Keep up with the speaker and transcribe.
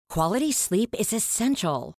Quality sleep is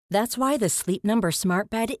essential. That's why the Sleep Number Smart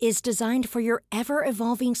Bed is designed for your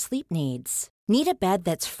ever-evolving sleep needs. Need a bed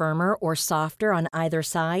that's firmer or softer on either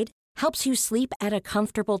side? Helps you sleep at a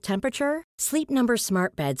comfortable temperature? Sleep Number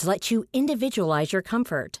Smart Beds let you individualize your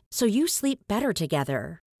comfort, so you sleep better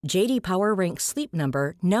together. J.D. Power ranks Sleep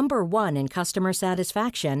Number number 1 in customer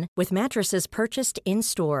satisfaction with mattresses purchased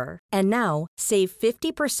in-store. And now, save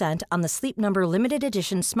 50% on the Sleep Number Limited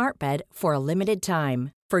Edition Smart Bed for a limited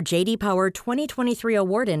time. For J.D. Power 2023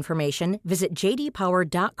 award information, visit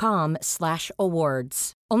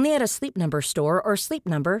jdpower.com/awards. Only at a Sleep Number store or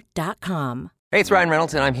sleepnumber.com. Hey, it's Ryan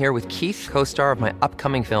Reynolds, and I'm here with Keith, co-star of my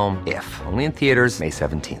upcoming film, If, only in theaters May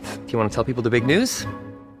 17th. Do you want to tell people the big news?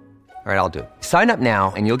 All right, I'll do it. Sign up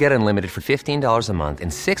now and you'll get unlimited for $15 a month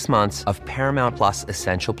and 6 months of Paramount Plus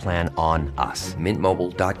Essential Plan on us.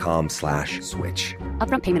 MintMobile.com/switch.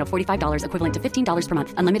 Upfront payment of $45 equivalent to $15 per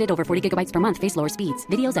month. Unlimited over 40 gigabytes per month. Face lower speeds.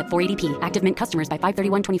 Videos at 480p. Active Mint customers by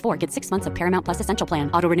 531.24 get 6 months of Paramount Plus Essential Plan.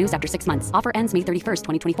 Auto renews after 6 months. Offer ends May 31st,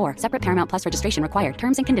 2024. Separate Paramount Plus registration required.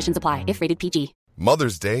 Terms and conditions apply if rated PG.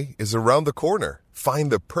 Mother's Day is around the corner.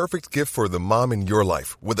 Find the perfect gift for the mom in your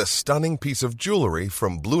life with a stunning piece of jewelry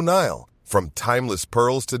from Blue Nile. From timeless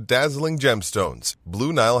pearls to dazzling gemstones,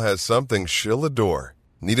 Blue Nile has something she'll adore.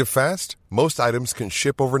 Need it fast? Most items can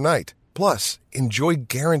ship overnight. Plus, enjoy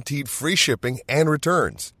guaranteed free shipping and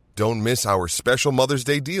returns. Don't miss our special Mother's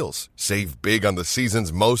Day deals. Save big on the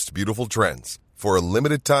season's most beautiful trends. For a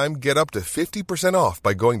limited time, get up to 50% off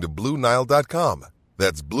by going to BlueNile.com.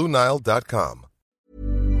 That's BlueNile.com.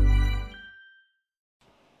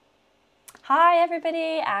 Hi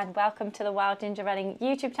everybody, and welcome to the Wild Ginger Running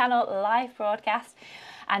YouTube channel live broadcast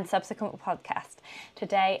and subsequent podcast.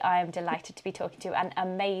 Today I am delighted to be talking to an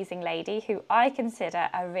amazing lady who I consider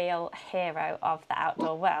a real hero of the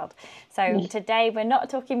outdoor world. So today we're not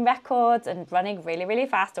talking records and running really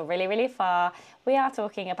fast or really far. We are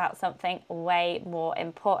talking about something way more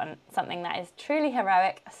important, something that is truly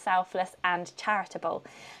heroic, selfless and charitable.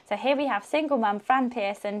 So here we have single mum Fran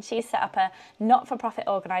Pearson. She's set up a not-for-profit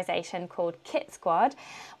organisation called Kitsquad,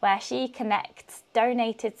 where she connects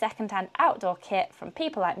donated second-hand outdoor kit from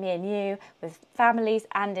people like me and you with families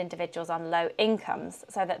and individuals on low incomes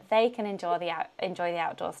so that they can enjoy the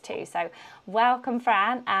outdoors too. So welcome,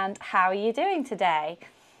 Fran, and how are you doing today?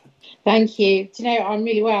 Thank you. Do you know, I'm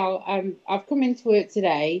really well. I've come into work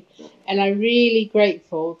today and I'm really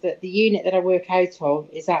grateful that the unit that I work out of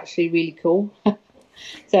is actually really cool.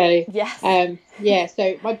 So, yes.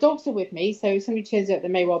 So my dogs are with me. So if somebody turns up, they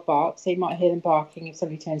may well bark. So you might hear them barking if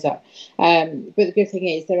somebody turns up. But the good thing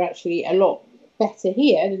is they're actually a lot better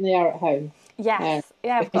here than they are at home. Yes.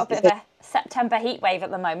 We've got a bit of a September heat wave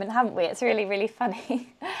at the moment, haven't we? It's really funny.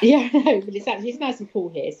 Yeah, no, but it's nice and cool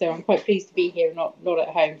here, so I'm quite pleased to be here and not at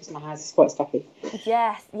home because my house is quite stuffy.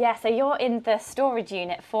 Yes. So you're in the storage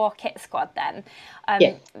unit for Kitsquad then.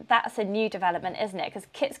 Yes. That's a new development, isn't it? Because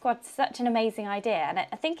Kitsquad's such an amazing idea, and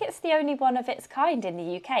I think it's the only one of its kind in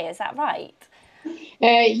the UK. Is that right?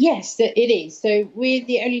 Yes, it is. So we're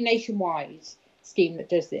the only nationwide scheme that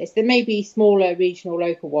does this. There may be smaller regional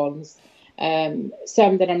local ones.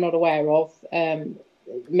 Some that I'm not aware of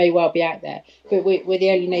may well be out there, but we're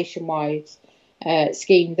the only nationwide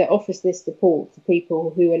scheme that offers this support for people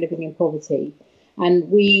who are living in poverty. And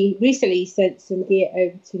we recently sent some gear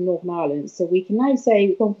over to Northern Ireland, so we can now say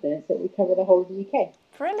with confidence that we cover the whole of the UK.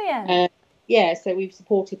 Brilliant. So we've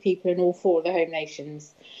supported people in all 4 of the home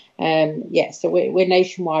nations. So we're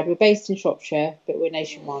nationwide. We're based in Shropshire, but we're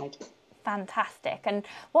nationwide. Fantastic. And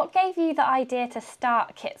what gave you the idea to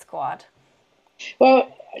start Kitsquad? Well,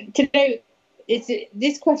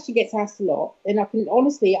 this question gets asked a lot, and I can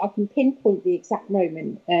pinpoint the exact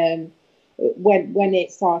moment when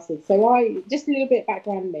it started. So just a little bit of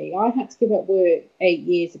background on me. I had to give up work 8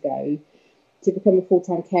 years ago to become a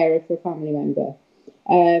full-time carer for a family member.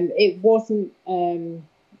 It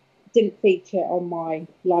didn't feature on my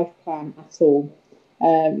life plan at all.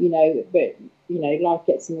 But life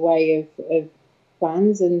gets in the way of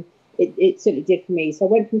plans, and it certainly did for me. So I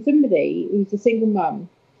went from somebody who's a single mum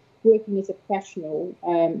working as a professional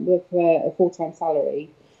with a full-time salary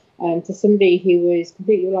to somebody who was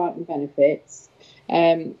completely reliant on benefits,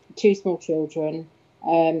 2 small children,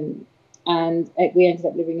 and we ended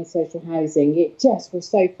up living in social housing. It just was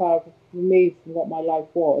so far removed from what my life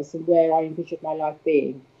was and where I envisioned my life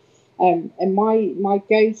being. And my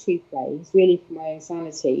go-to place, really for my own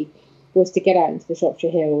sanity, was to get out into the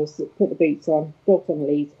Shropshire Hills, put the boots on, dogs on the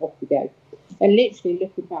lead, off we go. And literally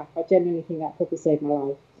looking back, I genuinely think that probably saved my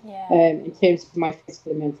life in terms of my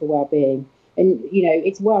physical and mental well-being. And,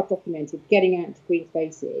 it's well documented, getting out into green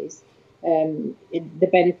spaces, the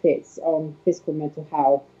benefits on physical and mental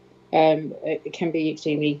health it can be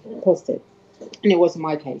extremely positive. And it wasn't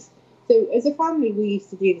my case. So as a family, we used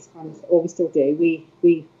to do this kind of, or we still do.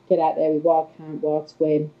 We get out there, we wild camp, wild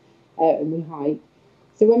swim, and we hike.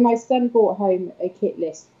 So when my son brought home a kit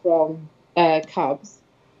list from Cubs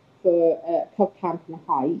for a Cub camp and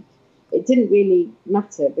a hike, it didn't really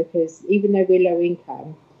matter because even though we're low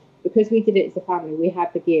income, because we did it as a family, we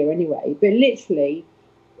had the gear anyway. But literally,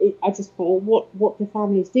 I just thought, what do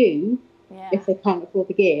families do if they can't afford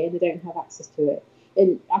the gear and they don't have access to it?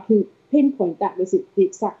 And I can pinpoint that was the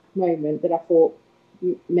exact moment that I thought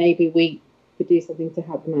maybe we could do something to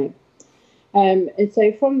help them out. And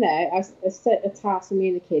so from there, I set a task for me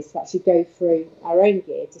and the kids to actually go through our own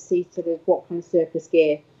gear to see sort of what kind of surplus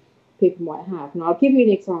gear people might have. And I'll give you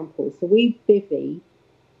an example. So we bivvy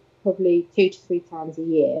probably 2 to 3 times a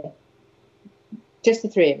year. Just the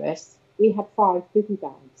 3 of us. We had 5 bivvy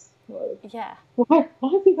bags. Yeah. Why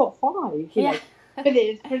have we got 5? You know,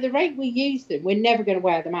 for the rate we use them, we're never going to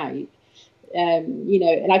wear them out.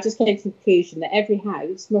 And I just came to the conclusion that every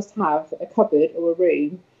house must have a cupboard or a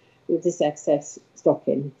room with this excess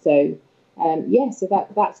stocking. So, so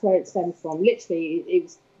that's where it stems from. Literally, it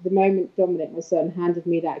was the moment Dominic, my son, handed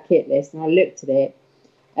me that kit list, and I looked at it,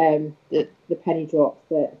 the penny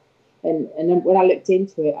dropped. And then when I looked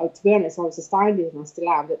into it, to be honest, I was astounded, and I still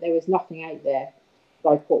am, that there was nothing out there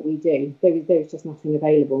like what we do. There was just nothing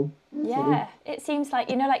available. Yeah, it seems like,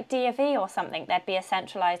 like D of E or something, there'd be a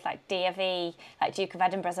centralised like D of E, like Duke of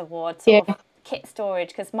Edinburgh's award sort of kit storage,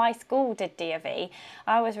 because my school did D of E.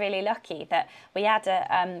 I was really lucky that we had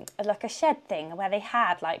a shed thing where they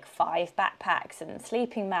had like 5 backpacks and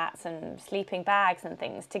sleeping mats and sleeping bags and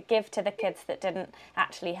things to give to the kids that didn't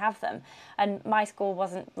actually have them. And my school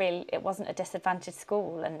wasn't a disadvantaged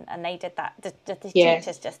school, and they did that. The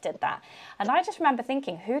teachers just did that. And I just remember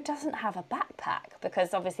thinking, who doesn't have a backpack?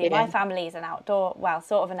 Because obviously my family is an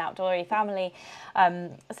outdoory family.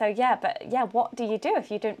 What do you do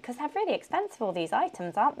if you don't? Because they're really expensive, all these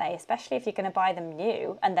items, aren't they? Especially if you're going to buy them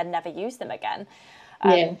new and then never use them again.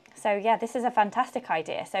 This is a fantastic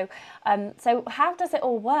idea. So how does it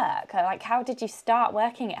all work? Like, how did you start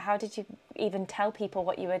working it? How did you even tell people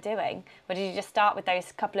what you were doing? Or did you just start with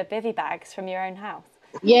those couple of bivvy bags from your own house?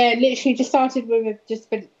 Yeah, literally just started with just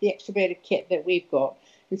the extra bit of kit that we've got.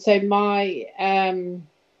 And so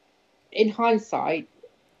in hindsight,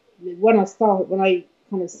 when I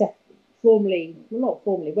kind of set formally, well, not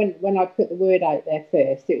formally, when I put the word out there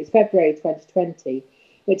first, it was February 2020,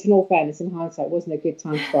 which in all fairness, in hindsight, wasn't a good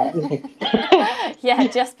time to start, was it? Yeah,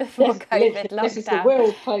 just before COVID lockdown. This is the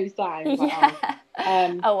world closed down.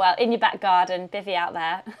 In your back garden, bivvy out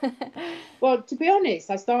there. Well, to be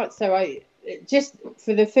honest, I just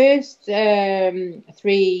for the first 3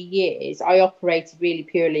 years, I operated really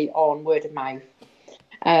purely on word of mouth.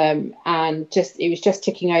 And it was just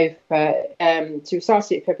ticking over. So we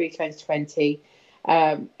started in February 2020,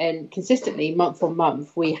 and consistently, month on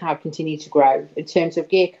month, we have continued to grow in terms of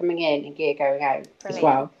gear coming in and gear going out. Brilliant. As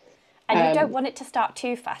well. And you don't want it to start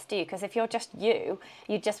too fast, do you? Because if you're just you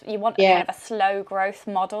want a kind of a slow growth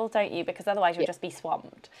model, don't you? Because otherwise you'll just be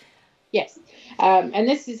swamped. Yes, and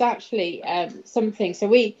this is actually something. So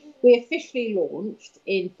we officially launched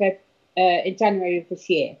in January of this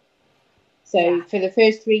year. So for the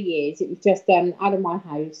first 3 years, it was just done out of my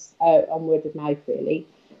house on word of mouth, really.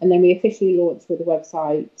 And then we officially launched with the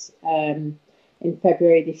website in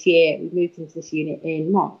February this year. We moved into this unit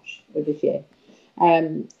in March of this year.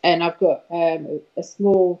 And I've got a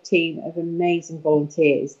small team of amazing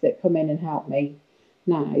volunteers that come in and help me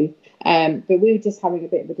now. But we were just having a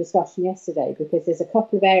bit of a discussion yesterday because there's a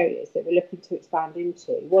couple of areas that we're looking to expand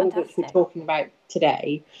into, one of which we're talking about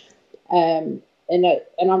today. And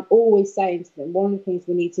I'm always saying to them, one of the things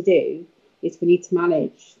we need to do is we need to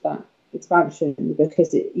manage that expansion,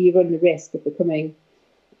 because you run the risk of becoming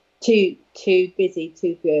too busy,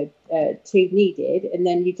 too good, too needed, and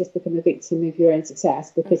then you just become a victim of your own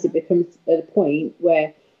success, because it becomes at a point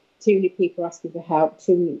where too many people are asking for help,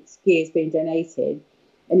 too many gears being donated,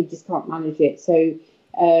 and you just can't manage it. So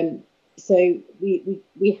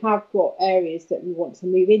we have got areas that we want to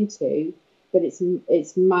move into, but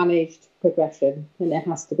it's managed progression, and it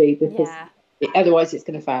has to be, because otherwise it's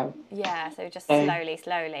going to fail. Yeah, so just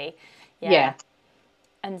slowly. Yeah.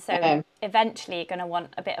 And so eventually you're going to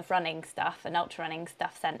want a bit of running stuff and ultra running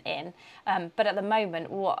stuff sent in. But at the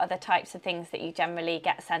moment, what are the types of things that you generally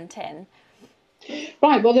get sent in?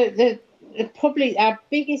 Right, well, the probably our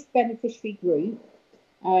biggest beneficiary group,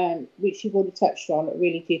 which you've already touched on, are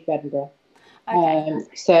really Duke of Edinburgh.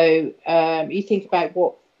 Okay. You think about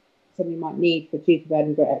what somebody might need for Duke of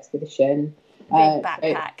Edinburgh expedition. Big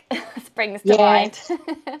backpack springs to mind.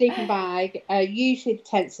 Sleeping bag. Usually the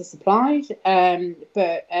tents are supplied,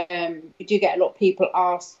 but we do get a lot of people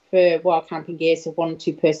ask for wild camping gear, so 1 or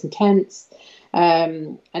 2 person tents,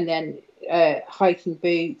 and then hiking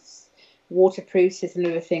boots. Waterproofs is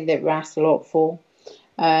another thing that we're asked a lot for.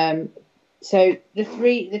 So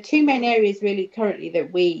the 2 main areas really currently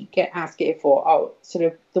that we get asked gear for are sort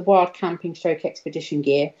of the wild camping stroke expedition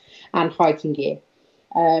gear and hiking gear.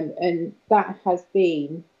 And that has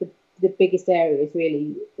been the biggest areas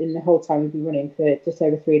really in the whole time we've been running for just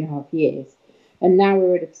over 3.5 years. And now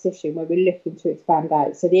we're in a position where we're looking to expand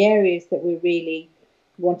out. So the areas that we're really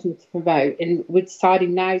wanting to promote, and we're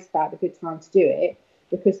deciding now is about a good time to do it,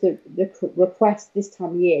 because the requests this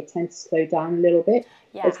time of year tend to slow down a little bit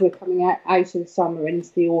as we're coming out of the summer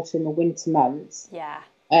into the autumn or winter months. So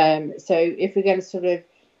if we're going to sort of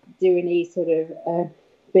do any sort of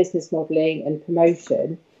business modelling and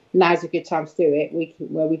promotion, now's a good time to do it.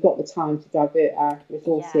 We've got the time to divert our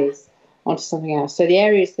resources onto something else. So the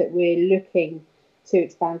areas that we're looking to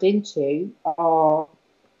expand into are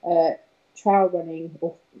trail running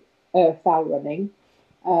or fell running,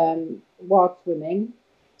 wild swimming,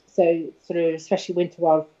 so sort of especially winter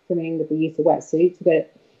wild swimming with the use of wetsuits.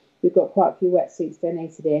 We've got quite a few wetsuits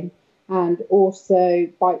donated in, and also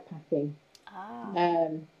bike packing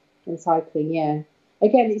and cycling.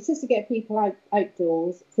 Again, it's just to get people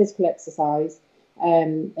outdoors, physical exercise,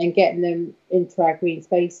 and getting them into our green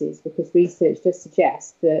spaces, because research does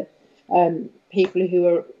suggest that people who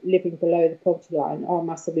are living below the poverty line are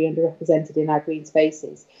massively underrepresented in our green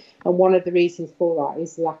spaces. And one of the reasons for that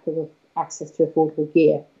is the lack of access to affordable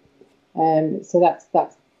gear. So that's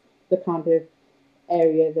the kind of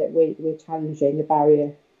area that we're challenging, the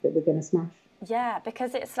barrier that we're going to smash. Yeah,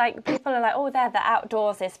 because it's like people are like, oh, the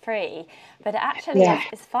outdoors is free, but it actually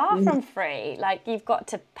is far from free. Like, you've got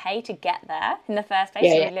to pay to get there in the first place.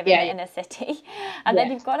 You live in the inner city, and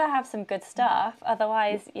then you've got to have some good stuff.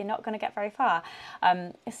 Otherwise, you're not going to get very far.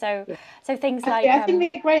 So things like I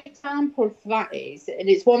think a great example for that is, and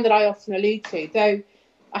it's one that I often allude to, though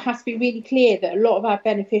I have to be really clear that a lot of our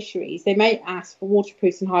beneficiaries, they may ask for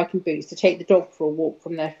waterproofs and hiking boots to take the dog for a walk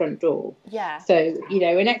from their front door. So,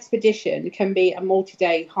 an expedition can be a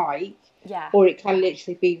multi-day hike, or it can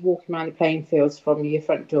literally be walking around the playing fields from your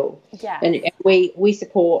front door. And we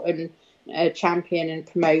support and champion and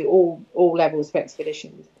promote all levels of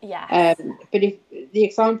expeditions. But if the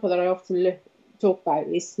example that I often talk about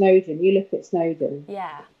is Snowdon. You look at Snowdon.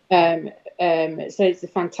 So it's a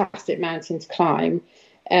fantastic mountain to climb.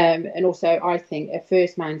 And also, I think at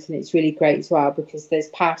First Mountain, it's really great as well, because there's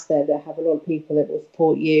paths there that have a lot of people that will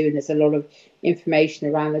support you, and there's a lot of information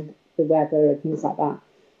around the weather and things like that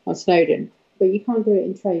on Snowdon. But you can't do it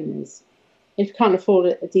in trainers. If you can't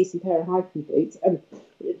afford a decent pair of hiking boots,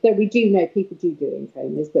 that we do know people do it in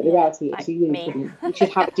trainers, but the reality is you really couldn't. You should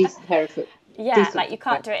have a decent pair of foot. Like you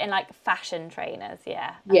can't do it in like fashion trainers,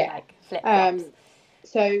 like flip flops.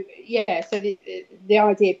 So the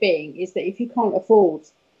idea being is that if you can't afford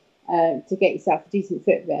to get yourself a decent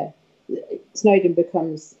footwear, Snowdon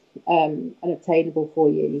becomes unobtainable for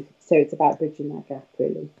you. So it's about bridging that gap,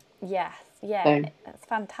 really. That's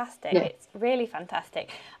fantastic. It's really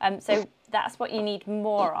fantastic. So that's what you need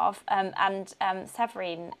more of. And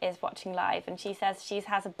Severine is watching live, and she says she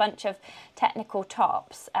has a bunch of technical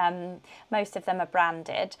tops. Most of them are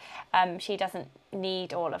branded. She doesn't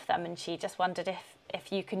need all of them, and she just wondered if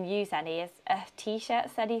you can use any. Is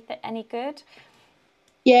t-shirts any good?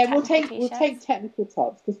 We'll take technical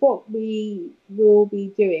tops, because what we will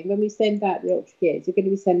be doing when we send out the ultra gears, we're going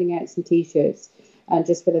to be sending out some t-shirts, and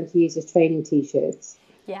just for them to use as training t-shirts.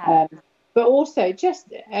 But also just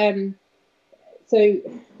so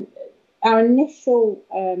our initial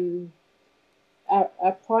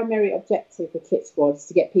our primary objective for Kitsquad is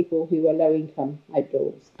to get people who are low income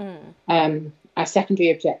outdoors. Our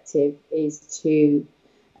secondary objective is to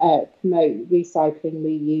promote recycling,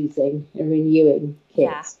 reusing and renewing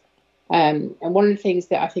kits. And one of the things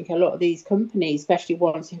that I think a lot of these companies, especially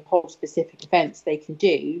ones who hold specific events, they can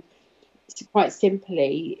do quite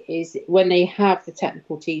simply is when they have the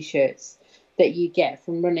technical t-shirts that you get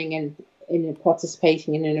from running and in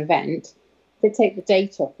participating in an event, they take the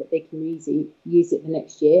date off that they can use it the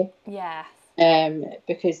next year.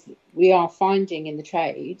 Because we are finding in the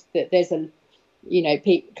trade that there's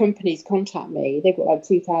companies contact me, they've got like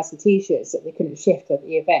 2,000 t-shirts that they couldn't shift at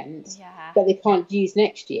the event, that they can't use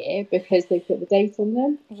next year because they put the date on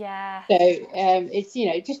them. So it's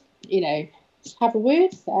just have a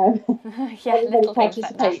word. Little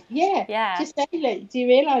participate. Just say, look, do you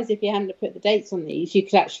realise if you hadn't put the dates on these, you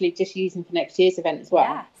could actually just use them for next year's event as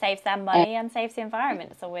well? Saves them money and saves the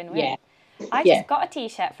environment. It's a win-win. I just got a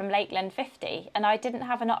t-shirt from Lakeland 50 and I didn't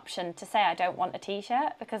have an option to say I don't want a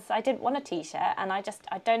t-shirt because I didn't want a t-shirt and I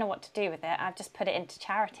don't know what to do with it. I've just put it into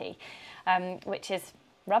charity, which is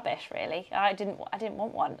rubbish really. I didn't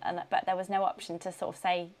want one, but there was no option to sort of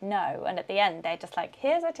say no, and at the end they're just like,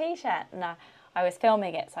 here's a t-shirt, and I was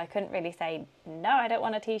filming it, so I couldn't really say no, I don't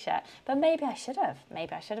want a t-shirt, but maybe I should have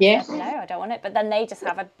said no, I don't want it, but then they just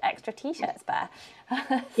have an extra t-shirt spare.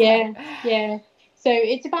 So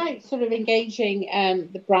it's about sort of engaging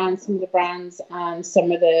some of the brands and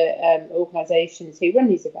some of the organisations who run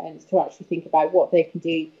these events to actually think about what they can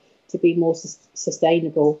do to be more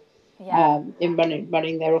sustainable in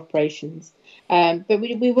running their operations. But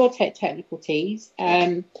we will take technical teas.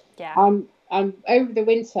 I'm over the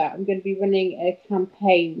winter, I'm going to be running a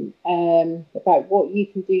campaign about what you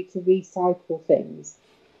can do to recycle things.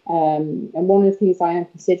 And one of the things I am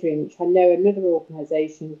considering, which I know another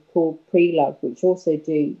organisation called Pre-Love, which also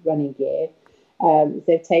do running gear, is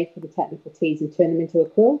they've taken the technical teas and turned them into a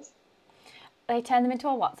quilt. They turn them into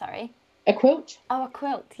a what, sorry? A quilt. Oh, a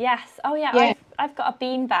quilt, yes. Oh, yeah. I've got a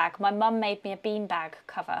bean bag. My mum made me a bean bag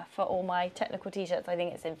cover for all my technical t-shirts. I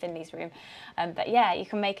think it's in Finley's room. But yeah, you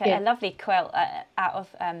can make a lovely quilt out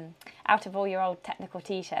of all your old technical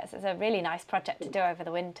t-shirts. It's a really nice project to do over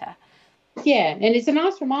the winter. Yeah, and it's a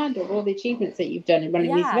nice reminder of all the achievements that you've done in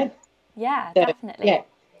running these events. Yeah, so, definitely. Yeah.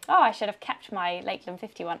 Oh, I should have kept my Lakeland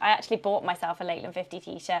 50 one. I actually bought myself a Lakeland 50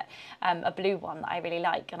 t-shirt, a blue one that I really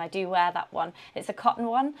like, and I do wear that one. It's a cotton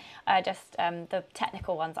one, the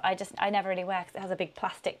technical ones I never really wear because it has a big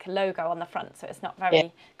plastic logo on the front, so it's not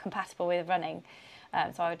very compatible with running.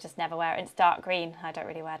 So I would just never wear it. It's dark green. I don't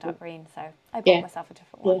really wear dark green, so I bought myself a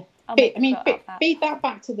different one. Feed that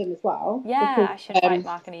back to them as well. Yeah, because, I should write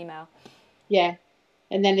Mark an email. Yeah,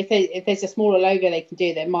 and then if there's a smaller logo they can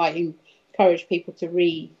do, they might encourage people to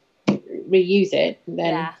reuse it. And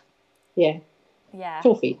then, it's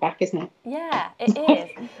all feedback, isn't it? Yeah, it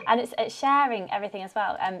is, and it's sharing everything as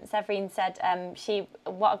well. Severine said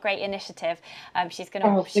what a great initiative. She's going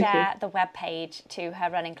to share the webpage to her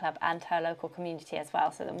running club and her local community as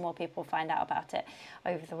well, so that more people find out about it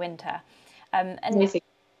over the winter. And amazing.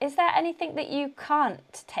 Is there anything that you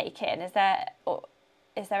can't take in? Is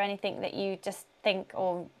there anything that you just think,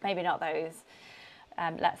 or maybe not those?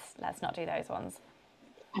 Let's not do those ones.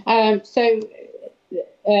 So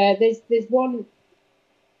there's one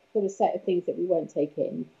sort of set of things that we won't take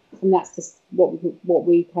in, and that's just what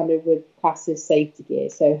we kind of would class as safety gear.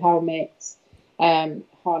 So helmets,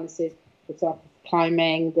 harnesses, for example,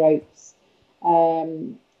 climbing, ropes,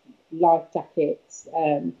 life jackets,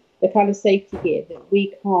 the kind of safety gear that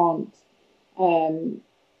we can't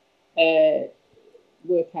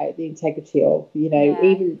work out the integrity of,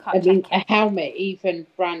 even a helmet, even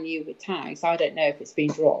brand new with tags, I don't know if it's been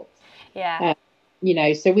dropped. So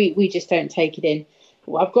we just don't take it in.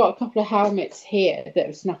 Well, I've got a couple of helmets here that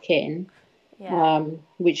have snuck in,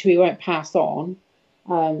 which we won't pass on,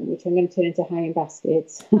 which I'm going to turn into hanging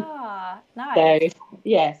baskets. Nice. So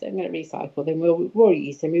I'm going to recycle them. We'll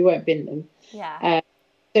use them, we won't bin them.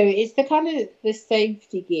 So it's the kind of the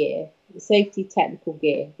safety gear, the safety technical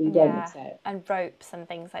gear we won't accept. And ropes and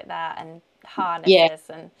things like that, and harnesses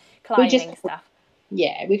and climbing stuff.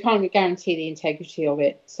 Yeah, we can't guarantee the integrity of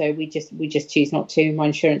it, so we just choose not to. My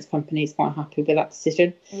insurance company is quite happy with that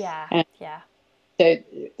decision. So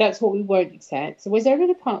that's what we won't accept. So was there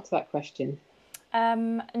another part to that question?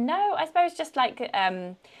 No, I suppose just like,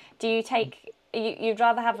 do you take... You'd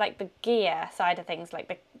rather have like the gear side of things, like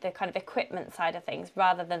the kind of equipment side of things,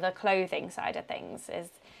 rather than the clothing side of things, is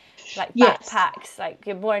like backpacks. Like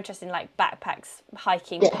you're more interested in like backpacks,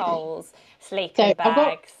 hiking poles, sleeping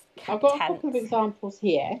bags. I've got a couple of examples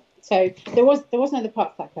here. So there was another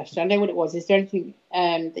part to that question. I know what it was. Is there anything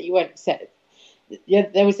that you won't accept? Yeah,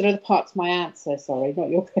 there was another part to my answer. Sorry, not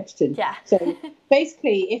your question. Yeah. So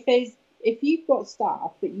basically, if you've got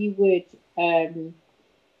stuff that you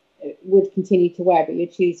would continue to wear, but you're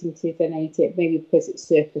choosing to donate it, maybe because it's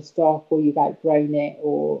surplus stock, or you've outgrown it,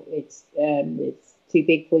 or it's too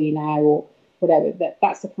big for you now, or whatever.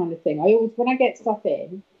 That's the kind of thing. When I get stuff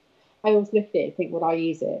in, I always look at it and think, would I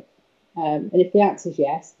use it? And if the answer is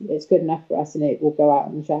yes, it's good enough for us, and it will go out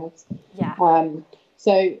on the shelves.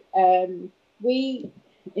 We,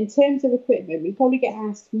 in terms of equipment, we probably get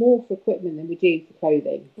asked more for equipment than we do for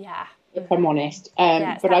clothing. If I'm honest.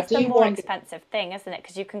 But that's the more expensive thing, isn't it?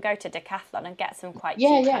 Because you can go to Decathlon and get some quite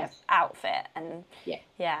cheap kind of outfit and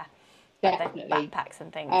definitely backpacks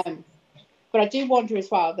and things. But I do wonder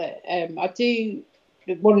as well that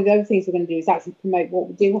one of the other things we're going to do is actually promote what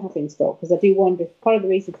we do have in stock, because I do wonder, part of the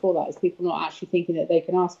reason for that is people not actually thinking that they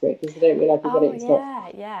can ask for it because they don't realise we've got it in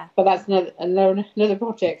stock. Yeah. But that's another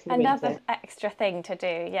project. Another extra thing to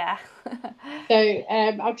do, yeah. So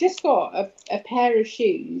I've just got a pair of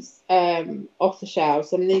shoes off the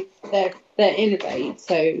shelves, and they're Innovate.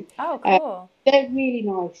 So cool. they're really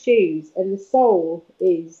nice shoes, and the sole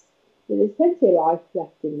is, there's plenty of life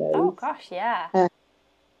left in those. Oh gosh, yeah.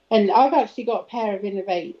 And I've actually got a pair of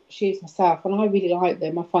Innovate shoes myself, and I really like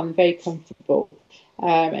them. I find them very comfortable,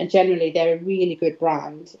 and generally they're a really good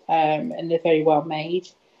brand, and they're very well made.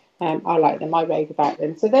 I like them. I rave about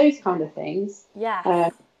them. So those kind of things. Yeah.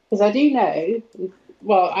 Because I do know,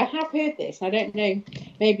 well, I have heard this, and I don't know,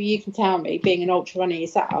 maybe you can tell me, being an ultra runner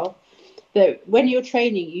yourself, that when you're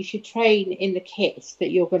training, you should train in the kit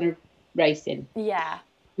that you're going to race in. Yeah.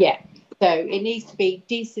 Yeah. So it needs to be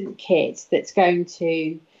decent kit that's going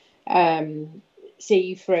to see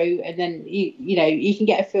you through, and then you can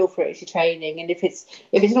get a feel for it as you're training. And if it's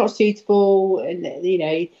not suitable, and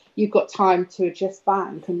you've got time to adjust that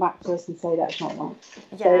and come back to us and say that's not right.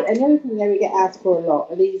 Yeah. So another thing that we get asked for a lot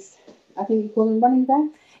are these, I think you call them running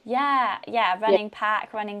vests. Yeah, running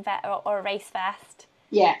pack, running vest, or a race vest.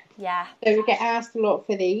 Yeah. So we get asked a lot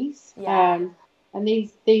for these. Yeah. And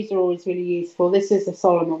these are always really useful. This is a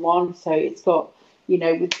Solomon one, so it's got, as you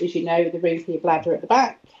know, the room for your bladder at the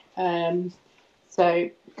back. We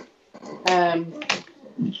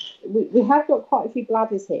have got quite a few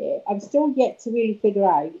bladders here. I'm still yet to really figure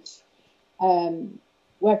out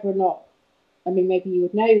whether or not, maybe you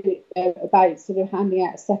would know about sort of handing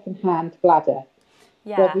out a second-hand bladder.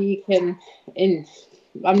 Yeah. Whether you can,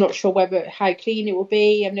 I'm not sure how clean it will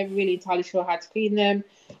be. I'm never really entirely sure how to clean them.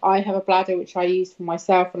 I have a bladder which I use for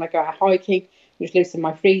myself when I go out hiking, which lives in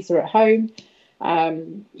my freezer at home. We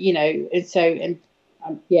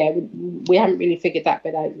haven't really figured that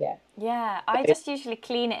bit out yet. Yeah, I just usually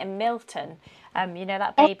clean it in Milton.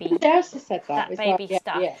 That baby. Somebody else has said that baby well.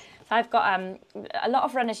 stuff. Yeah. So I've got a lot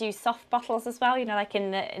of runners use soft bottles as well. Like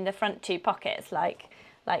in the front two pockets, like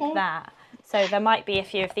that. So there might be a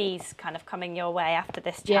few of these kind of coming your way after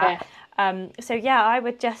this chat. Yeah. I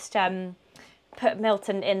would just put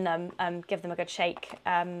Milton in them, give them a good shake,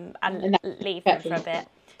 and leave them for a bit.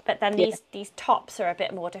 But then these tops are a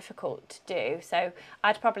bit more difficult to do. So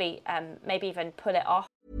I'd probably maybe even pull it off.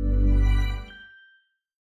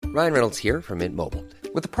 Ryan Reynolds here from Mint Mobile.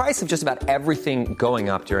 With the price of just about everything going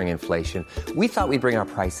up during inflation, we thought we'd bring our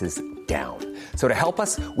prices down. So to help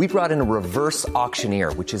us, we brought in a reverse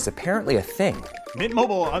auctioneer, which is apparently a thing. Mint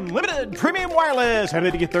Mobile Unlimited Premium Wireless. How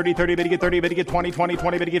to get 30, 30, how to get 30, how to get 20, 20,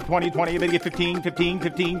 20, how to get 20, 20, how to get 15, 15,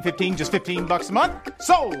 15, 15, just $15 a month?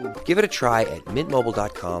 Sold! Give it a try at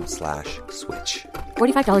mintmobile.com/switch.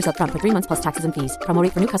 $45 up front for 3 months plus taxes and fees. Promo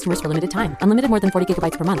rate for new customers for limited time. Unlimited more than 40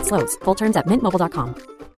 gigabytes per month. Slows full terms at mintmobile.com.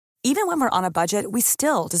 Even when we're on a budget, we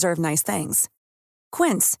still deserve nice things.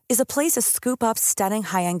 Quince is a place to scoop up stunning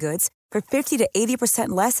high-end goods for 50 to 80%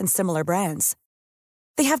 less than similar brands.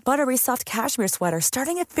 They have buttery soft cashmere sweaters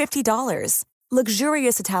starting at $50,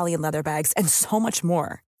 luxurious Italian leather bags, and so much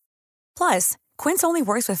more. Plus, Quince only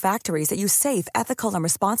works with factories that use safe, ethical, and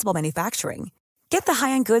responsible manufacturing. Get the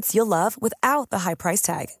high-end goods you'll love without the high price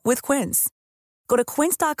tag with Quince. Go to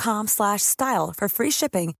quince.com/style for free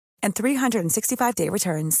shipping and 365-day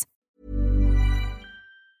returns.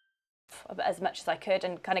 As much as I could,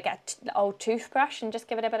 and kind of get the old toothbrush and just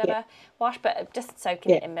give it a bit of a wash, but just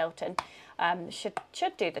soaking it in Milton should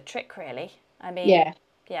do the trick, really. I think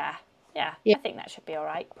that should be all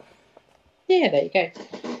right. Yeah, there you go.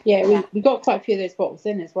 We got quite a few of those bottles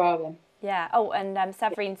in as well then. Yeah. Oh, and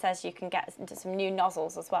Severine says you can get into some new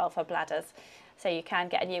nozzles as well for bladders, so you can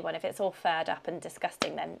get a new one if it's all furred up and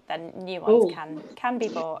disgusting. Then new ones can be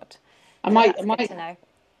bought. I might to know.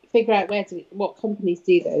 Figure out what companies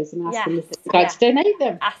do those and ask them if it's to donate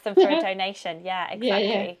them. Ask them for a donation. Yeah,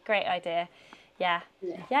 exactly. Great idea. Yeah.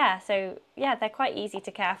 So they're quite easy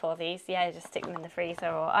to care for, these. Just stick them in the freezer,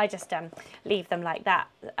 or I just leave them like that,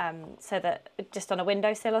 so that just on a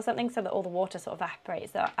windowsill or something, so that all the water sort of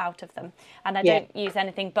evaporates out of them. And I don't use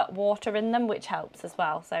anything but water in them, which helps as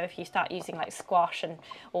well. So if you start using like squash and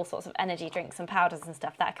all sorts of energy drinks and powders and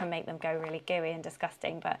stuff, that can make them go really gooey and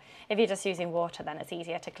disgusting. But if you're just using water, then it's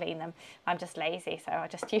easier to clean them. I'm just lazy, so I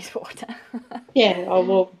just use water.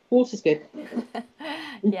 Water's good.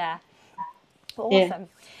 Yeah. Awesome.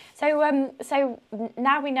 So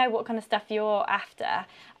now we know what kind of stuff you're after,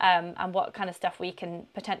 and what kind of stuff we can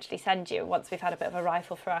potentially send you once we've had a bit of a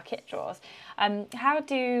rifle through our kit drawers. How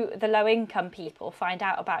do the low-income people find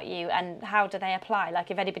out about you, and how do they apply?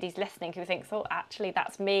 Like, if anybody's listening who thinks, oh, actually,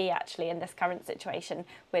 that's me actually in this current situation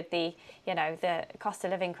with the, the cost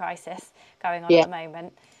of living crisis going on at the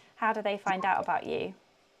moment, how do they find out about you?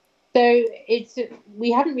 So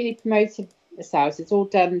we haven't really promoted ourselves. It's all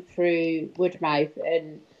done through word of mouth,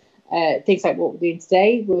 and things like what we're doing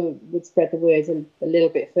today would spread the word a little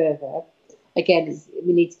bit further. Again,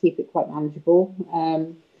 we need to keep it quite manageable,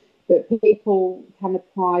 but people can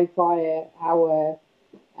apply via our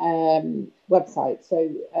website. So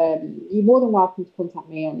you're more than welcome to contact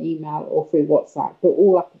me on email or through WhatsApp, but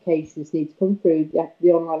all applications need to come through the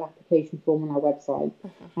online application form on our website.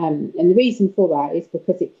 And the reason for that is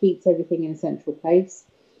because it keeps everything in a central place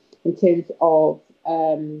in terms of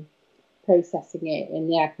processing it and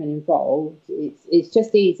the admin involved. It's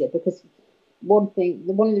just easier, because one of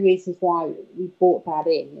the reasons why we brought that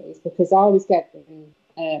in is because I was getting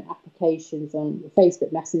applications on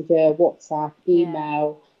Facebook Messenger, WhatsApp,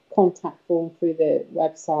 email, contact form through the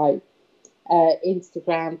website,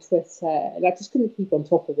 Instagram, Twitter, and I just couldn't keep on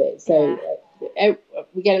top of it. So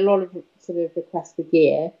we get a lot of sort of requests for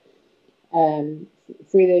gear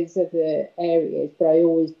through those other areas, but I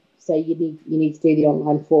always say you need to do the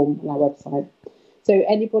online form on our website. So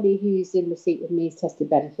anybody who's in receipt of means tested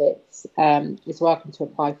benefits is welcome to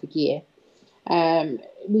apply for gear.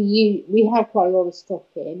 We have quite a lot of stock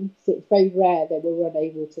in, so it's very rare that we're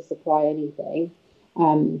unable to supply anything.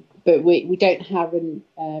 But we don't have an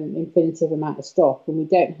infinitive amount of stock, and we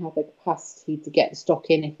don't have the capacity to get the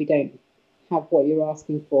stock in if we don't have what you're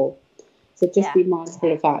asking for. So just be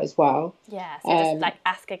mindful of that as well. Yeah, so just like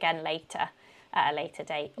ask again later. At a later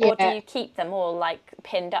date, or do you keep them all like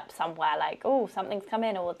pinned up somewhere, like, oh, something's come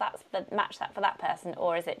in, or that's match that for that person,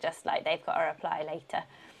 or is it just like they've got to reply later?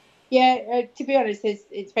 To be honest,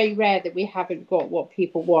 it's very rare that we haven't got what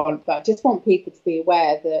people want, but I just want people to be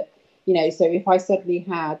aware that, so if I suddenly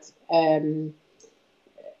had in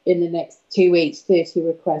the next 2 weeks 30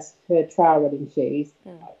 requests for trail running shoes,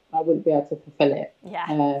 I wouldn't be able to fulfill it.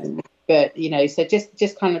 But so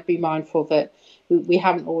just kind of be mindful that we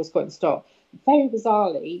haven't always got in stock. Very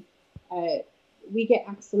bizarrely, we get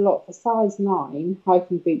asked a lot for size 9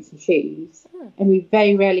 hiking boots and shoes, and we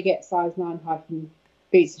very rarely get size 9 hiking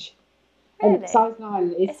boots and shoes. Really? And size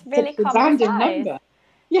 9 is really a random number.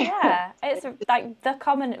 Yeah, it's like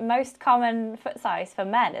the most common foot size for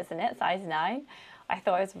men, isn't it? Size 9. I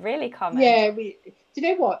thought it was really common. Yeah, do you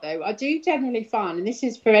know what though? I do generally find, and this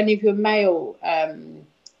is for any of your male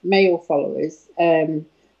followers.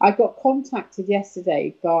 I got contacted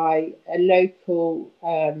yesterday by a local,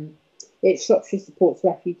 it's Shropshire Supports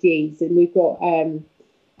Refugees, and we've got a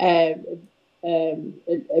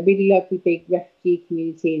really lovely big refugee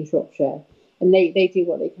community in Shropshire, and they do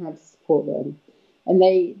what they can to support them. And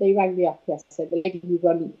they rang me up yesterday, the lady who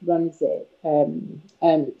runs it,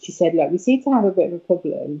 she said, look, we seem to have a bit of a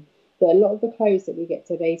problem, that a lot of the clothes that we get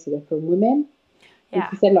donated are from women. Yeah.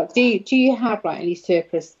 She said, like, do you have like any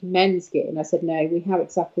surplus men's gear? And I said, no, we have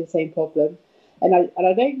exactly the same problem. And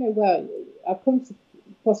I don't know where. I've come to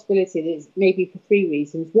the possibility that it's maybe for 3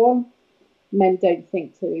 reasons. 1, men don't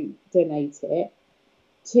think to donate it.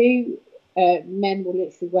 2, men will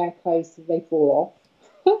literally wear clothes till they fall off.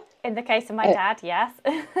 In the case of my dad, yes.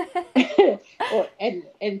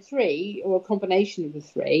 and 3, or a combination of the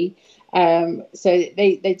 3, so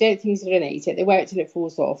they don't think to donate it. They wear it till it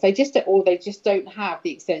falls off. They just don't have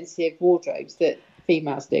the extensive wardrobes that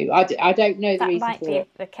females do. I don't know the reason for it. That might be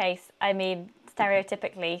the case. I mean,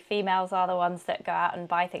 stereotypically, females are the ones that go out and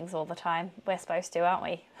buy things all the time. We're supposed to, aren't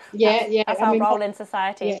we? That's our role in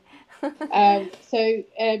society. Yeah. So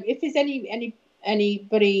if there's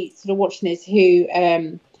anybody sort of watching this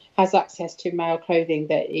who has access to male clothing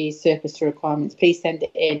that is surplus to requirements, please send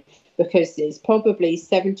it in, because it's probably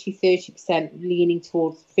 70-30% leaning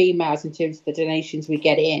towards females in terms of the donations we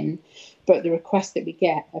get in, but the requests that we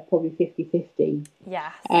get are probably 50-50.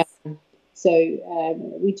 Yes. So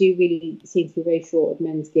we do really seem to be very short of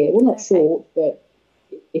men's gear. Well, not short, but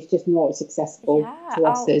it's just not as accessible to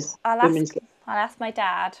us as women's gear. I'll ask my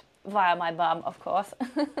dad via my mum, of course,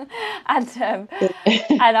 and I'll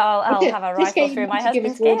have a rifle through my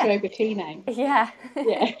husband's gear. Wardrobe a cleaning. Yeah.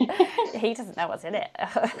 He doesn't know what's in it.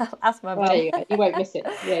 I'll ask my mum. There you go. You won't miss it.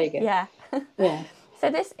 There you go. Yeah.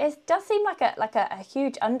 So this does seem like a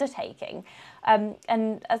huge undertaking.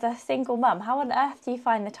 And as a single mum, how on earth do you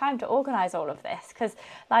find the time to organise all of this? Because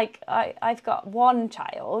like I've got one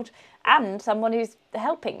child and someone who's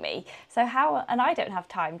helping me. So and I don't have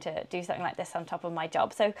time to do something like this on top of my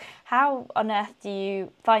job. So how on earth do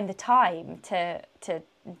you find the time to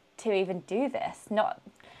even do this? Not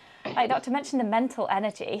to mention the mental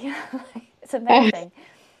energy. It's amazing.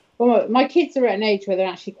 Well, my kids are at an age where they're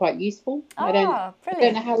actually quite useful. I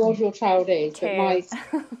don't know how old your child is, Two. but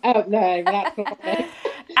oh no, that's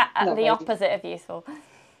not the opposite of useful.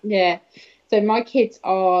 Yeah. So my kids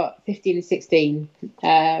are 15 and 16,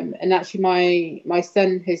 and actually my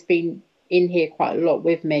son has been in here quite a lot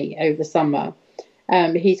with me over the summer.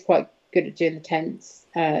 He's quite good at doing the tents,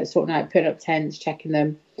 sorting out, putting up tents, checking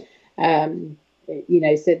them. So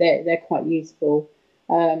they're quite useful.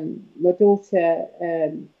 My daughter,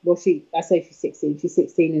 I say she's 16. She's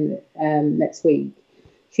 16 next week.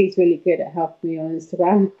 She's really good at helping me on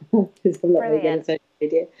Instagram because I'm not really good at social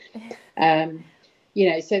media.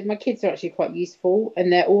 So my kids are actually quite useful,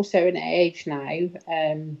 and they're also in an age now,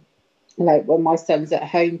 like when my son's at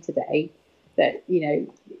home today, that,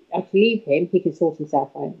 I can leave him, he can sort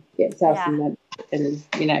himself out, get himself some lunch, and,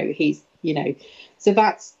 he's, so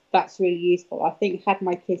that's really useful. I think had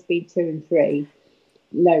my kids been 2 and 3,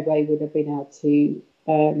 no way would have been able to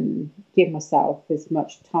give myself as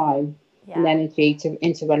much time and energy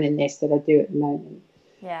into running this that I do at the moment.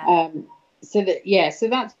 So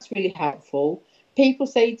that's really helpful. People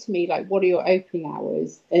say to me, like, what are your opening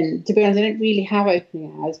hours? And to be honest, I don't really have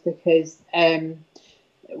opening hours because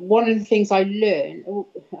one of the things I learned,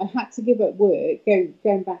 I had to give up work,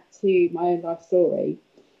 going back to my own life story.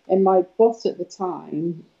 And my boss at the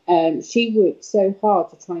time, she worked so hard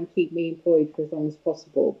to try and keep me employed for as long as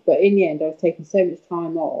possible. But in the end, I was taking so much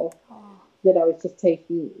time off that I was just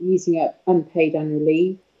using up unpaid annual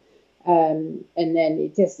leave. And then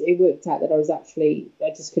it worked out that I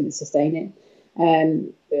just couldn't sustain it.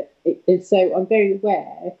 And so I'm very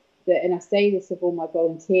aware that, and I say this of all my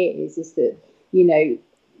volunteers, is that,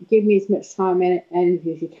 give me as much time and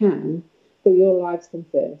energy as you can, but your lives come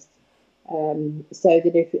first. So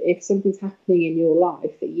that if something's happening in your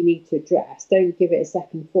life that you need to address, don't give it a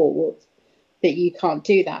second thought that you can't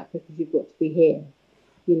do that because you've got to be here.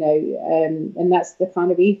 And that's the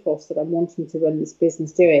kind of ethos that I'm wanting to run this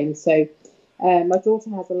business doing. So my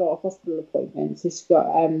daughter has a lot of hospital appointments. She's got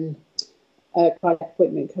a cardiac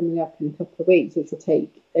appointment coming up in a couple of weeks, which will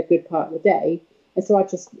take a good part of the day. And so I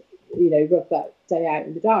just, rub that day out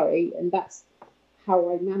in the diary, and that's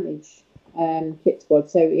how I manage Kitsquad.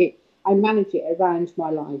 So I manage it around my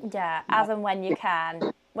life. Yeah, as and when you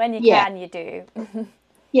can. When you can, you do.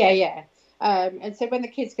 Yeah. And so when the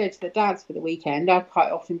kids go to the dance for the weekend, I'll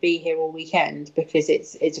quite often be here all weekend because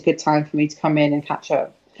it's a good time for me to come in and catch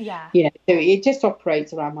up. Yeah. So it just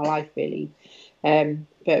operates around my life, really.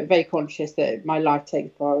 But very conscious that my life takes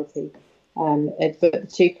priority. But the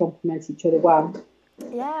two complement each other well.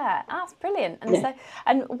 Yeah, that's brilliant.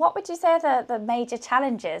 And what would you say are the major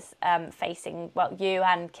challenges facing, you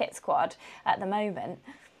and Kitsquad at the moment?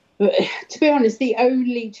 To be honest, the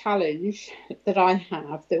only challenge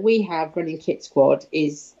that we have running Kitsquad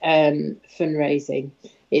is fundraising.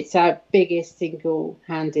 It's our biggest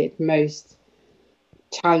single-handed, most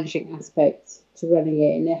challenging aspect to running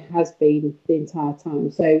it, and it has been the entire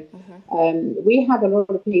time. So we have a lot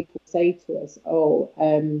of people say to us,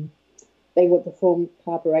 they want to form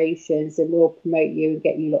collaborations and we'll promote you and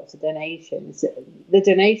get you lots of donations. The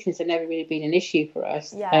donations have never really been an issue for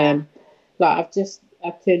us.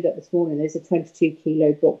 I've turned up this morning, there's a 22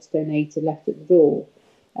 kilo box donated left at the door.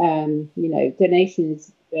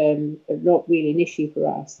 Donations are not really an issue for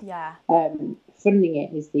us. Funding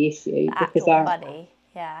it is the issue. Because money.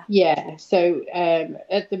 Yeah. So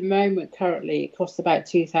at the moment, currently, it costs about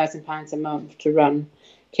 £2,000 a month to run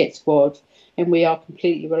Kitsquad, and we are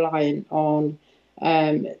completely reliant on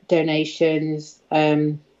donations,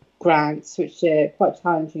 grants, which are quite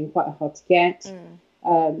challenging, quite hard to get,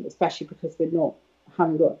 especially because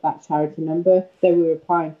haven't got that charity number. Though we're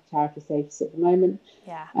applying for charity status at the moment.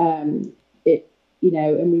 And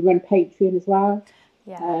we run Patreon as well.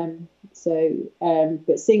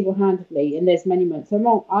 But single-handedly, and there's many months. I'm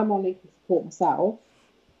on Lincoln Support myself.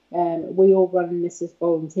 We all run this as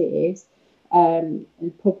volunteers, and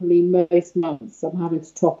probably most months I'm having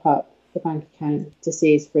to top up the bank account to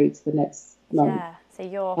see us through to the next month. Yeah, so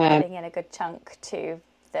you're putting in a good chunk to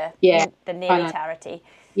the nearly charity.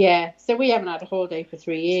 Yeah, so we haven't had a holiday for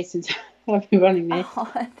 3 years since I've been running this. So,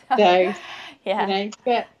 but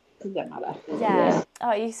it doesn't matter. Yeah.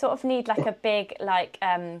 Oh, you sort of need like a big,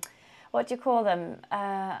 what do you call them?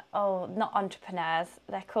 Not entrepreneurs.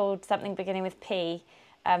 They're called something beginning with P.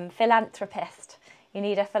 philanthropist. You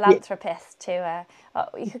need a philanthropist to.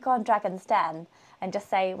 You could go on Dragon's Den and just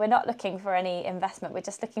say, we're not looking for any investment. We're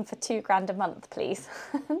just looking for $2,000 a month, please.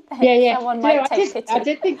 Someone might take pity. I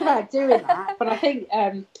did think about doing that, but I think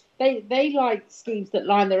they like schemes that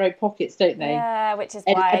line their own pockets, don't they? Yeah, which is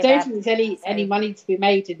and why I don't think there's any money to be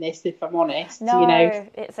made in this, if I'm honest. No, you know?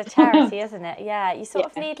 It's a charity, isn't it? Yeah, you sort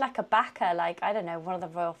of need like a backer, like, I don't know, one of the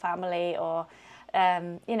royal family or,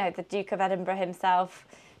 the Duke of Edinburgh himself,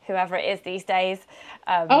 whoever it is these days.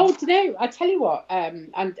 Do you know? I tell you what,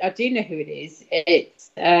 and I do know who it is.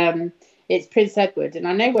 It's Prince Edward, and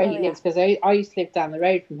I know where he lives because I used to live down the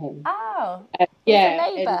road from him. Oh, he's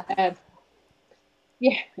a neighbour.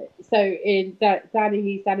 So he's down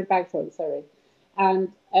in Bagshot, sorry,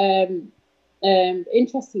 and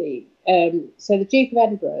interestingly, so the Duke of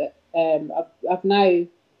Edinburgh, I've now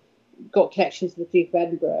got connections with the Duke of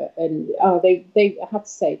Edinburgh, and they I have to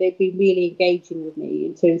say they've been really engaging with me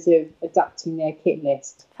in terms of adapting their kit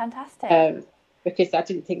list. Fantastic. Because I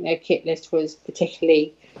didn't think their kit list was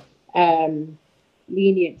particularly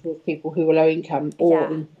lenient towards people who were low income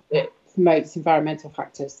or promotes environmental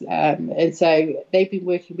factors, and so they've been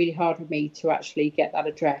working really hard with me to actually get that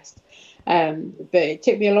addressed. But it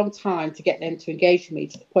took me a long time to get them to engage with me,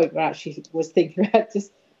 to the point where I actually was thinking about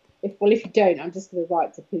just, if you don't, I'm just going to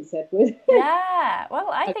write to Prince Edward. Yeah,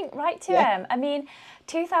 well, I think write to him. I mean,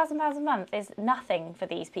 £2,000 a month is nothing for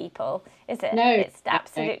these people, is it? No, it's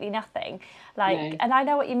absolutely nothing. And I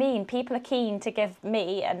know what you mean. People are keen to give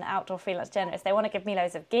me, an outdoor freelance journalist, they want to give me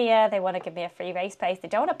loads of gear, they want to give me a free race place, they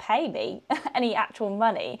don't want to pay me any actual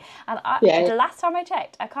money. And the last time I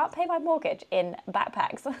checked, I can't pay my mortgage in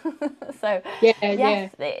backpacks. So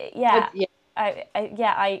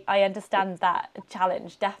I understand that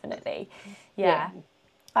challenge, definitely. I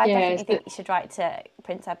definitely think you should write to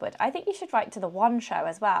Prince Edward. I think you should write to the One Show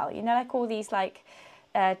as well. You know, like all these like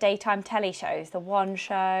daytime telly shows, the One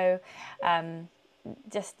Show,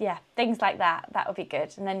 things like that. That would be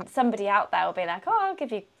good. And then somebody out there will be like, I'll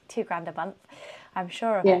give you £2,000 a month. I'm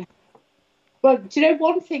sure of it. Well, do you know,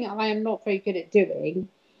 one thing I am not very good at doing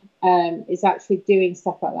is actually doing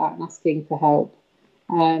stuff like that and asking for help.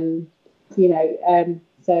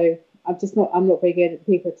 So I'm not very good at,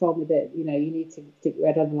 people told me that, you need to stick your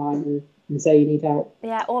head on the line and say you need help.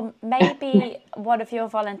 Yeah, or maybe one of your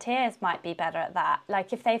volunteers might be better at that.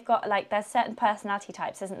 Like if they've got, like, there's certain personality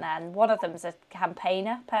types, isn't there? And one of them's a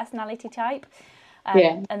campaigner personality type.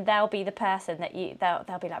 And they'll be the person that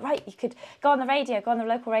they'll be like, right, you could go on the radio, go on the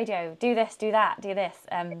local radio, do this, do that, do this.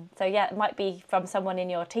 So it might be from someone in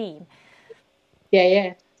your team.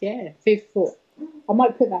 Yeah. Food for thought. I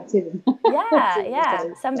might put that to them.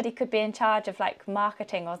 Somebody could be in charge of like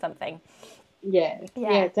marketing or something. Yeah,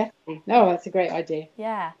 definitely. No, that's a great idea.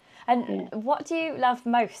 Yeah. And what do you love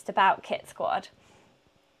most about Kitsquad?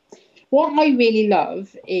 What I really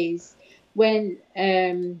love is when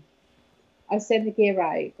I send the gear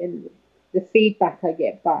out and the feedback I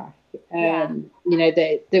get back,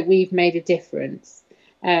 that we've made a difference.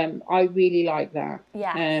 I really like that.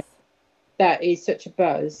 Yeah. That is such a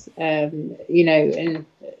buzz, that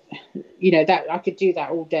I could do that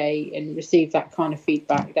all day and receive that kind of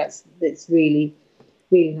feedback. That's really,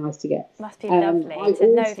 really nice to get. Must be lovely to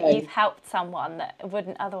know that you've helped someone that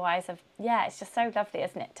wouldn't otherwise have. Yeah, it's just so lovely,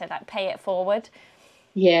 isn't it, to like pay it forward.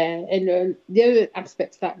 Yeah, and the other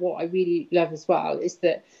aspect of that, what I really love as well, is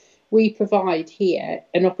that we provide here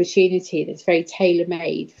an opportunity that's very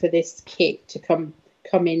tailor-made for this kit to come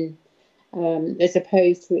in. As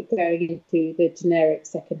opposed to it going into the generic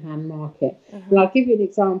second-hand market. And I'll give you an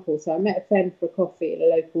example. So I met a friend for a coffee at a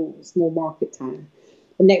local small market town.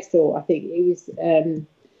 And next door, I think it was, there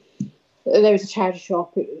was a charity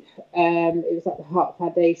shop. It was like the Heart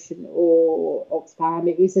Foundation or Oxfam.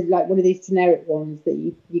 It was like one of these generic ones that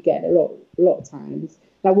you get a lot of times.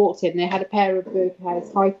 And I walked in, they had a pair of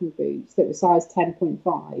Berghaus hiking boots that were size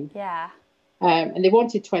 10.5. Yeah. And they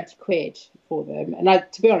wanted £20 for them. And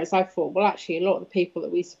to be honest, I thought, well, actually, a lot of the people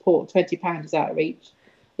that we support, £20 out of reach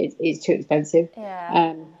is too expensive.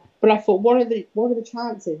 Yeah. But I thought, what are the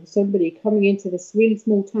chances of somebody coming into this really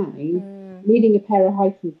small town needing a pair of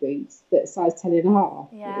hiking boots that size 10.5?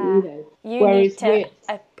 Yeah. You need to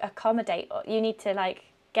accommodate. You need to like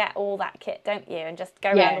get all that kit, don't you? And just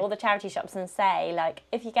go around all the charity shops and say, like,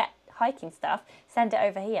 if you get hiking stuff, send it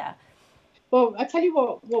over here. Well, I tell you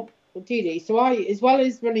what we'll do. So I, as well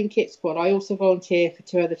as running Kitsquad, I also volunteer for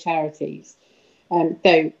 2 other charities.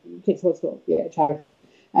 Though Kitsquad's not a charity.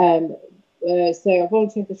 So I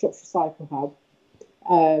volunteer for the Shropshire Cycle Hub,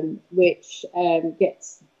 which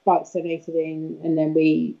gets bikes donated in, and then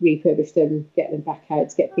we refurbish them, get them back out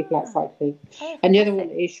to get people out cycling. Oh, and the other one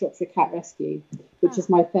is Shropshire Cat Rescue, which is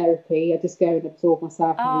my therapy. I just go and absorb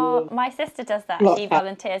myself. Oh, my sister does that. She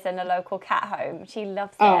volunteers in a local cat home. She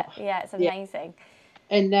loves it. Yeah, it's amazing.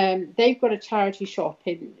 And they've got a charity shop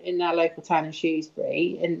in our local town in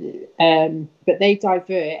Shrewsbury, and but they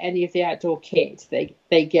divert any of the outdoor kit they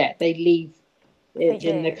leave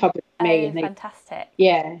in the cupboard for me. And fantastic.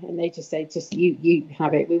 And they just say, you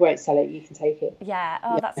have it. We won't sell it. You can take it. Yeah.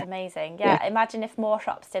 Oh, that's amazing. Yeah. Imagine if more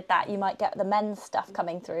shops did that. You might get the men's stuff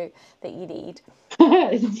coming through that you need.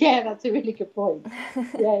 Yeah, that's a really good point.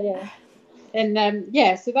 Yeah. And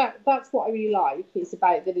so that's what I really like. It's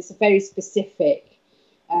about that. It's a very specific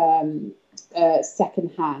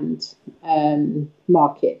second-hand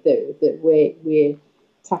market that we're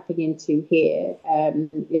tapping into here.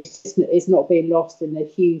 It's not being lost in the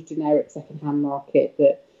huge generic second-hand market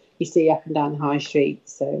that you see up and down the high street.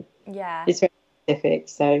 So it's very specific.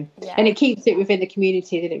 So and it keeps it within the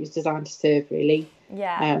community that it was designed to serve, really.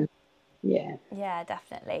 Yeah,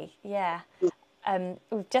 definitely. Yeah.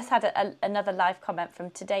 We've just had another live comment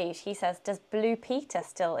from today. He says, does Blue Peter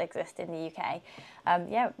still exist in the UK?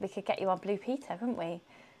 We could get you on Blue Peter, couldn't we?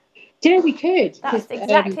 Do you know, we could. That's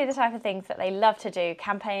exactly the type of things that they love to do,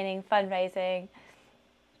 campaigning, fundraising.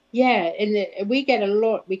 Yeah, and we get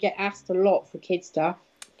asked a lot for kids stuff.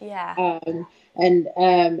 Yeah.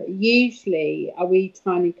 Usually we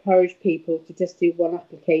try and encourage people to just do one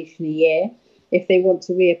application a year. If they want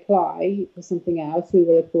to reapply for something else, we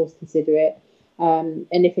will of course consider it. And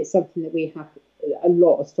if it's something that we have a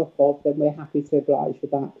lot of stock of, then we're happy to oblige with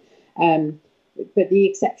that. But the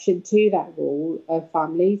exception to that rule are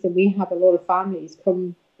families, and we have a lot of families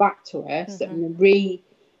come back to us and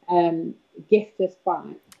gift us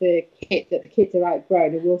back the kit that the kids are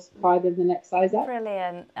outgrown, and we'll supply them the next size up.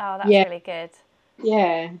 Brilliant. Oh, that's really good.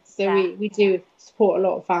 Yeah, so we do support a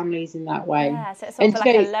lot of families in that way. Yeah, so it's sort of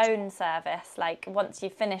like a loan service. Like once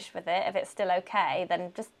you finish with it, if it's still okay,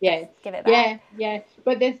 then just give it back. Yeah.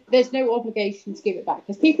 But there's no obligation to give it back,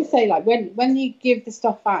 because people say, like, when you give the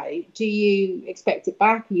stuff out, do you expect it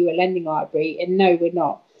back? Are you a lending library? And no, we're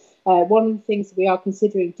not. One of the things that we are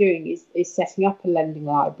considering doing is setting up a lending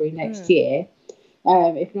library next year.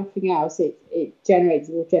 If nothing else, it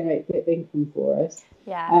will generate a bit of income for us.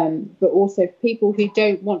 Yeah. But also people who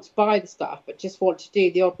don't want to buy the stuff but just want to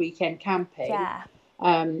do the odd weekend camping. Yeah.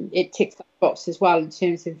 It ticks that box as well in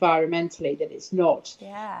terms of environmentally, that it's not,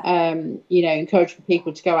 encouraging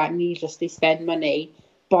people to go out and needlessly spend money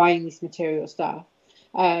buying this material stuff.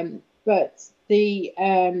 But the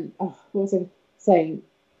what was I saying?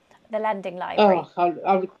 The lending library.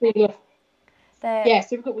 I'll really.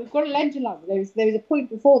 So we've got a lending library. There was a point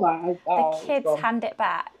before that. The kids hand it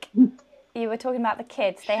back. You were talking about the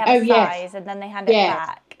kids. They have a size and then they hand it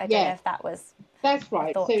back. I don't know if that was. That's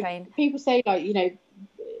right. So train. People say, like,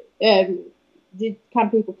 can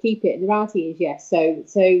people keep it? And the reality is yes.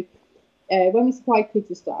 So when we supply kids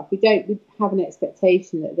with stuff, we have an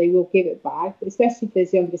expectation that they will give it back, especially if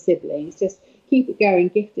there's younger siblings. Just keep it going,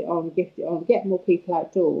 gift it on, get more people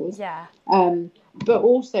outdoors. Yeah. But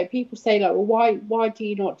also people say, like, well, why do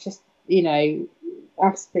you not just,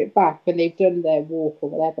 ask for it back when they've done their walk or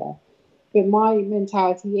whatever? But my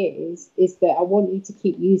mentality is that I want you to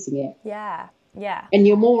keep using it. Yeah. And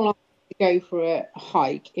you're more likely to go for a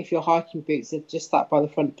hike if your hiking boots are just sat by the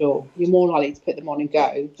front door. You're more likely to put them on and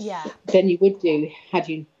go. Yeah. Than you would do had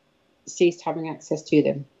you ceased having access to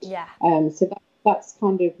them. Yeah. So that's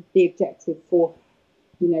kind of the objective for,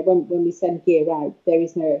 when we send gear out, there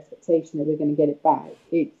is no expectation that we're going to get it back.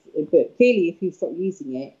 But clearly, if you stop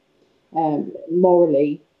using it,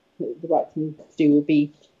 morally, the right thing to do would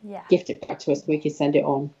be gift it back to us so we can send it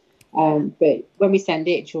on. But when we send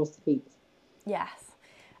it, it's yours to keep. Yes.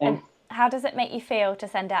 And how does it make you feel to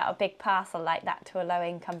send out a big parcel like that to a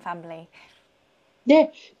low-income family? Yeah,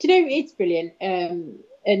 it's brilliant.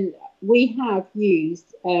 And we have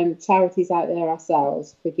used charities out there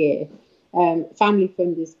ourselves for gear. Family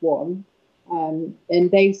Fund is one,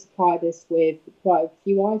 and they've supplied us with quite a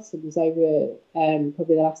few items over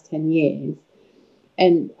probably the last 10 years.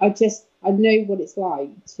 And I know what it's like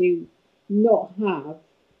to not have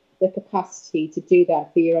the capacity to do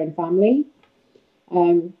that for your own family.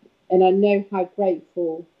 And I know how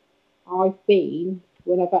grateful I've been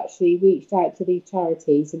when I've actually reached out to these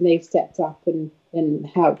charities and they've stepped up and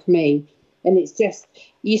helped me. And it's just,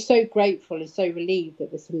 you're so grateful and so relieved that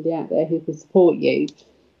there's somebody out there who can support you,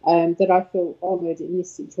 that I feel honoured in this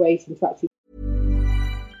situation to actually.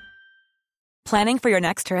 Planning for your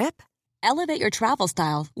next trip? Elevate your travel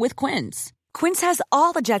style with Quince. Quince has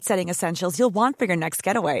all the jet-setting essentials you'll want for your next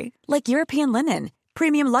getaway, like European linen,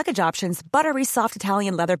 premium luggage options, buttery soft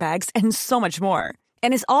Italian leather bags, and so much more.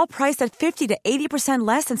 And is all priced at 50 to 80%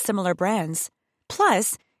 less than similar brands.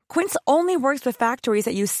 Plus, Quince only works with factories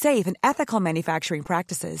that use safe and ethical manufacturing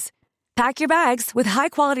practices. Pack your bags with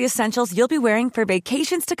high-quality essentials you'll be wearing for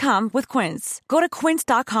vacations to come with Quince. Go to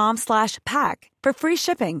quince.com/pack for free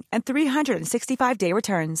shipping and 365-day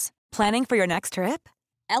returns. Planning for your next trip?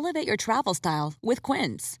 Elevate your travel style with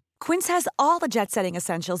Quince. Quince has all the jet-setting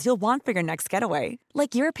essentials you'll want for your next getaway,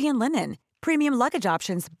 like European linen, premium luggage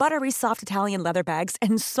options, buttery soft Italian leather bags,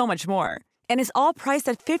 and so much more. And is all priced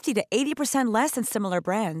at 50 to 80% less than similar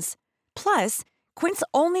brands. Plus, Quince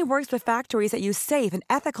only works with factories that use safe and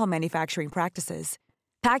ethical manufacturing practices.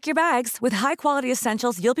 Pack your bags with high-quality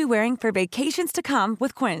essentials you'll be wearing for vacations to come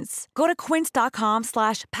with Quince. Go to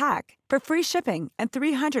quince.com/pack for free shipping and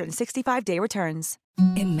 365-day returns.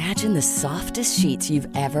 Imagine the softest sheets you've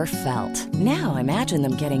ever felt. Now imagine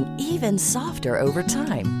them getting even softer over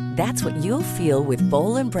time. That's what you'll feel with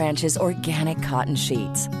Boll & Branch's organic cotton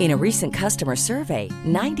sheets. In a recent customer survey,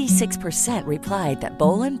 96% replied that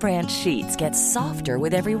Boll & Branch sheets get softer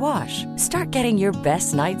with every wash. Start getting your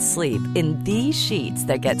best night's sleep in these sheets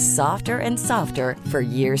that get softer and softer for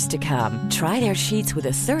years to come. Try their sheets with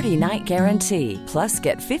a 30-night guarantee. Plus,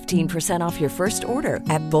 get 15% off your first order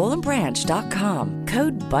at bollandbranch.com.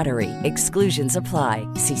 Code BUTTERY. Exclusions apply.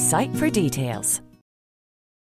 See site for details.